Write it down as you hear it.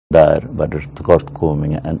daar waar er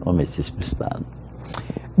tekortkomingen en omissies bestaan.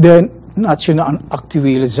 De nationale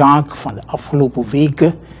actuele zaak van de afgelopen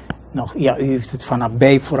weken, ja, u heeft het van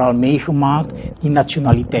nabij vooral meegemaakt, die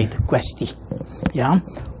nationaliteitenkwestie. Ja?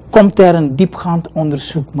 Komt er een diepgaand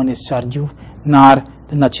onderzoek, meneer Sardiou, naar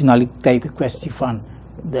de nationaliteitenkwestie van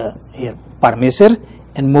de heer Parmisser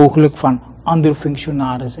en mogelijk van andere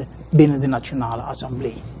functionarissen binnen de Nationale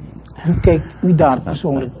Assemblée? Hoe kijkt u daar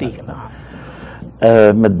persoonlijk tegenaan?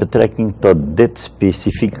 Met betrekking tot dit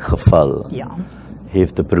specifiek geval, ja,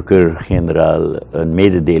 heeft de procureur-generaal een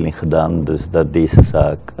mededeling gedaan, dus dat deze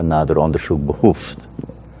zaak een nader onderzoek behoeft.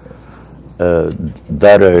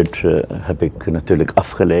 Daaruit heb ik natuurlijk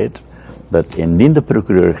afgeleid dat indien de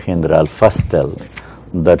procureur-generaal vaststelt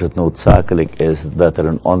dat het noodzakelijk is dat er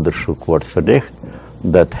een onderzoek wordt verricht,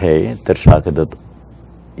 dat hij ter zake dat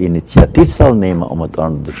initiatief zal nemen om het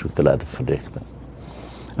onderzoek te laten verrichten.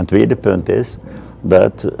 Een tweede punt is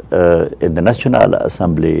dat in de Nationale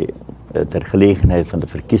Assemblée ter gelegenheid van de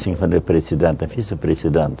verkiezing van de president en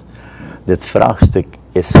vicepresident dit vraagstuk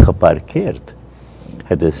is geparkeerd.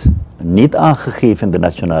 Het is niet aangegeven in de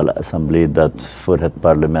Nationale Assemblée dat voor het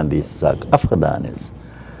parlement deze zaak afgedaan is.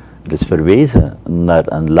 Het is verwezen naar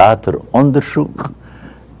een later onderzoek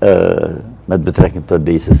met betrekking tot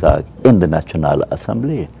deze zaak in de Nationale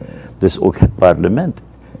Assemblée. Dus ook het parlement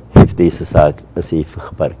heeft deze zaak eens even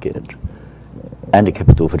geparkeerd. En ik heb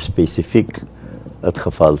het over specifiek het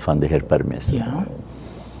geval van de heer Parmisser. Ja.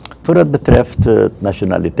 Voor wat betreft het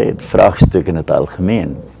nationaliteitsvraagstuk in het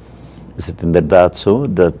algemeen, is het inderdaad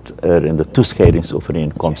zo dat er in de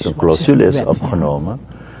toescheidingsovereenkomst een clausule is opgenomen,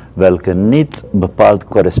 welke niet bepaald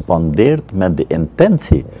correspondeert met de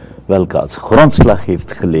intentie welke als grondslag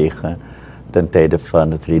heeft gelegen ten tijde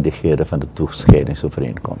van het redigeren van de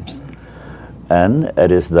toescheidingsovereenkomst. En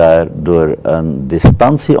er is daardoor een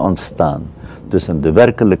distantie ontstaan tussen de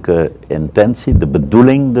werkelijke intentie, de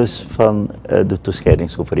bedoeling dus van de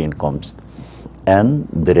toescheidingsovereenkomst en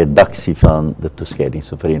de redactie van de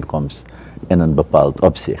toescheidingsovereenkomst in een bepaald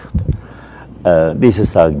opzicht. Deze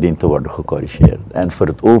zaak dient te worden gecorrigeerd. En voor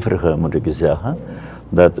het overige moet ik u zeggen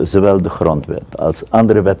dat zowel de grondwet als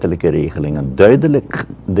andere wettelijke regelingen duidelijk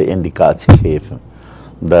de indicatie geven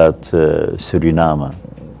dat Suriname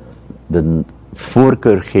de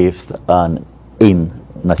voorkeur geeft aan één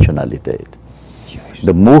nationaliteit.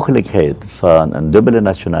 De mogelijkheid van een dubbele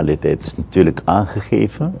nationaliteit is natuurlijk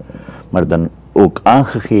aangegeven, maar dan ook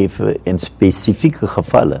aangegeven in specifieke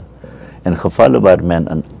gevallen. In gevallen waar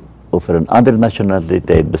men over een andere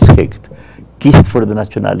nationaliteit beschikt, kiest voor de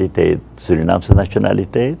nationaliteit, Surinaamse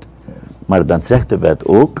nationaliteit, maar dan zegt de wet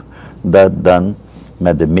ook dat dan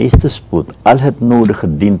met de meeste spoed al het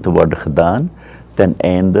nodige dient te worden gedaan ten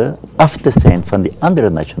einde af te zijn van die andere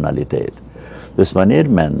nationaliteit. Dus wanneer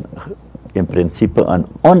men in principe een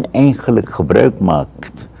oneigenlijk gebruik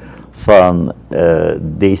maakt van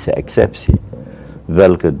deze exceptie,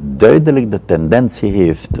 welke duidelijk de tendentie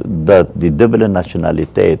heeft dat die dubbele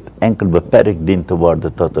nationaliteit enkel beperkt dient te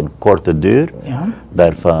worden tot een korte duur, ja,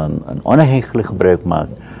 daarvan een oneigenlijk gebruik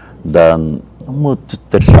maakt, dan moet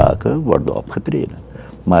ter zake worden opgetreden.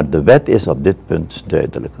 Maar de wet is op dit punt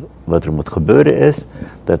duidelijk. Wat er moet gebeuren is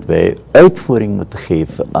dat wij uitvoering moeten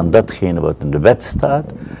geven aan datgene wat in de wet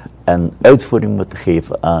staat en uitvoering moeten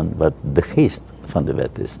geven aan wat de geest van de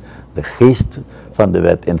wet is. De geest van de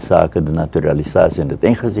wet in zaken de naturalisatie en het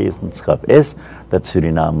ingezetenischap is dat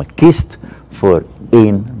Suriname kiest voor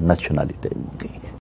één nationaliteit. Okay.